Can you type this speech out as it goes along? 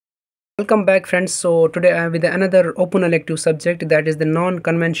Welcome back, friends. So today I am with another open elective subject, that is the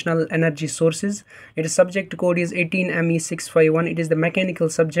non-conventional energy sources. Its subject code is 18ME651. It is the mechanical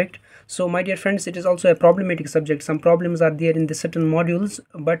subject. So my dear friends, it is also a problematic subject. Some problems are there in the certain modules,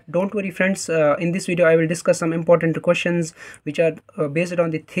 but don't worry, friends. In this video I will discuss some important questions which are based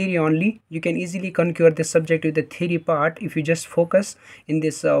on the theory only. You can easily conquer this subject with the theory part if you just focus in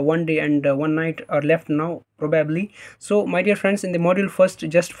this one day and one night are left now probably. So my dear friends, in the module first,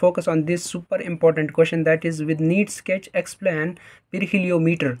 just focus on this super important question, that is, with neat sketch explain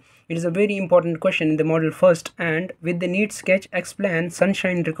perheliometer. It is a very important question in the module first. And with the neat sketch explain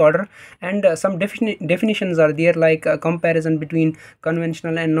sunshine recorder. And some definitions are there, like a comparison between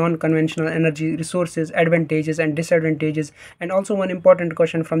conventional and non-conventional energy resources, advantages and disadvantages. And also one important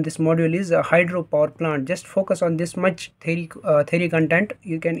question from this module is a hydropower plant. Just focus on this much theory content.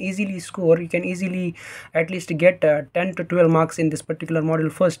 You can easily score, you can easily at least get 10 to 12 marks in this particular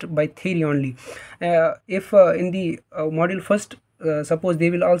module first by theory only. If in the module first, suppose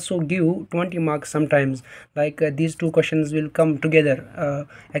they will also give 20 marks sometimes, like these two questions will come together,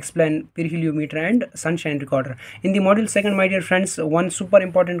 explain perheliometer and sunshine recorder. In the module second, my dear friends, one super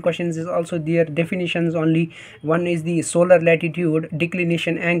important question is also their definitions only. One is the solar latitude,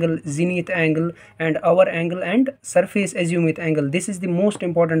 declination angle, zenith angle and hour angle, and surface azimuth angle. This is the most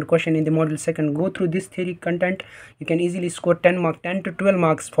important question in the module second. Go through this theory content, you can easily score 10 to 12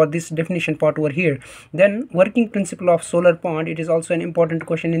 marks for this definition part over here. Then working principle of solar pond, it is also an important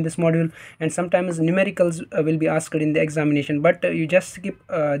question in this module, and sometimes numericals will be asked in the examination, but you just skip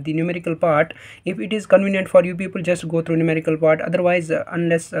the numerical part. If it is convenient for you people, just go through numerical part, otherwise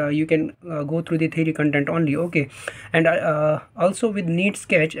unless you can go through the theory content only. Okay. And also with neat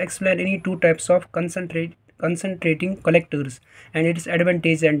sketch explain any two types of concentrating collectors and its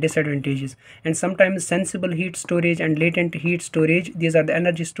advantages and disadvantages. And sometimes sensible heat storage and latent heat storage, these are the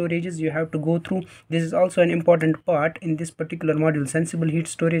energy storages you have to go through. This is also an important part in this particular module, sensible heat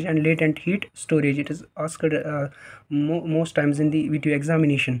storage and latent heat storage. It is asked most times in the VTU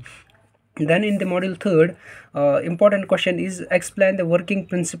examination. Then in the module third, important question is explain the working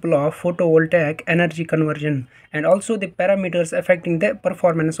principle of photovoltaic energy conversion and also the parameters affecting the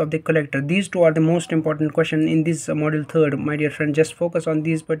performance of the collector. These two are the most important question in this module third, my dear friend. Just focus on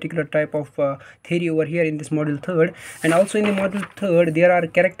these particular type of theory over here in this module third. And also in the module third, there are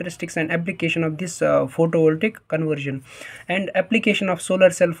characteristics and application of this photovoltaic conversion and application of solar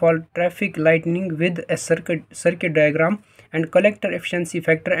cell for traffic lighting with a circuit diagram and collector efficiency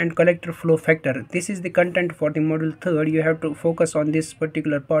factor and collector flow factor. This is the content for the module third. You have to focus on this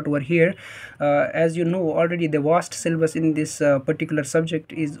particular part over here. As you know already, the vast syllabus in this particular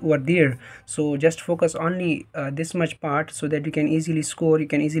subject is over there, so just focus only this much part so that you can easily score, you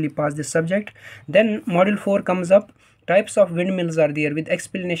can easily pass this subject. Then module 4 comes up, types of windmills are there. With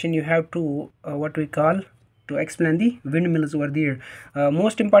explanation you have to what we call to explain the windmills over there.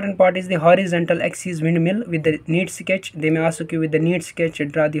 Most important part is the horizontal axis windmill. With the neat sketch, they may ask you with the neat sketch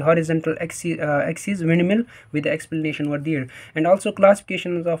draw the horizontal axis windmill with the explanation over there. And also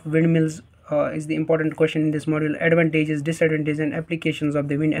classifications of windmills is the important question in this module, advantages, disadvantages and applications of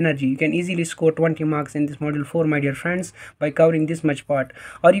the wind energy. You can easily score 20 marks in this module 4, my dear friends, by covering this much part.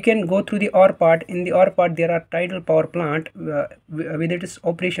 Or you can go through the OR part. In the OR part there are tidal power plant with its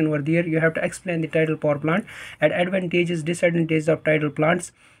operation over there. You have to explain the tidal power plant and advantages, disadvantages of tidal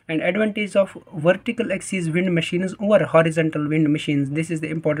plants and advantage of vertical axis wind machines over horizontal wind machines. This is the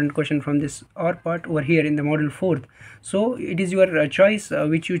important question from this OR part over here in the module 4th. So it is your choice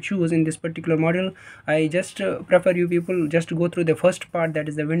which you choose in this particular module. I just prefer you people just go through the first part, that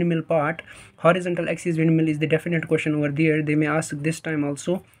is the windmill part. Horizontal axis windmill is the definite question over there. They may ask this time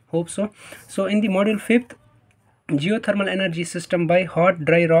also, hope so. So in the module 5th, geothermal energy system by hot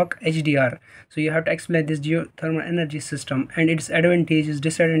dry rock HDR. So you have to explain this geothermal energy system and its advantages,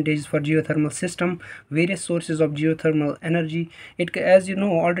 disadvantages for geothermal system, various sources of geothermal energy. It, as you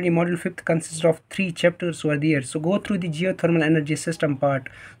know already, module 5th consists of 3 chapters over there. So go through the geothermal energy system part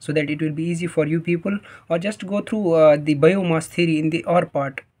so that it will be easy for you people, or just go through the biomass theory in the OR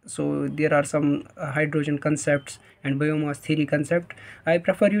part. So there are some hydrogen concepts and biomass theory concept. I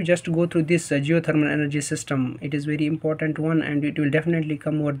prefer you just go through this geothermal energy system. It is very important one and it will definitely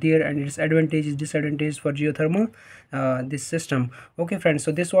come over there, and its advantages, disadvantages for geothermal this system. Okay friends,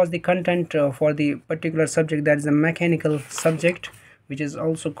 so this was the content for the particular subject, that is a mechanical subject, which is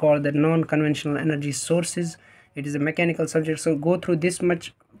also called the non-conventional energy sources. It is a mechanical subject, so go through this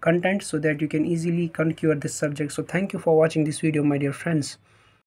much content so that you can easily conquer this subject. So thank you for watching this video, my dear friends.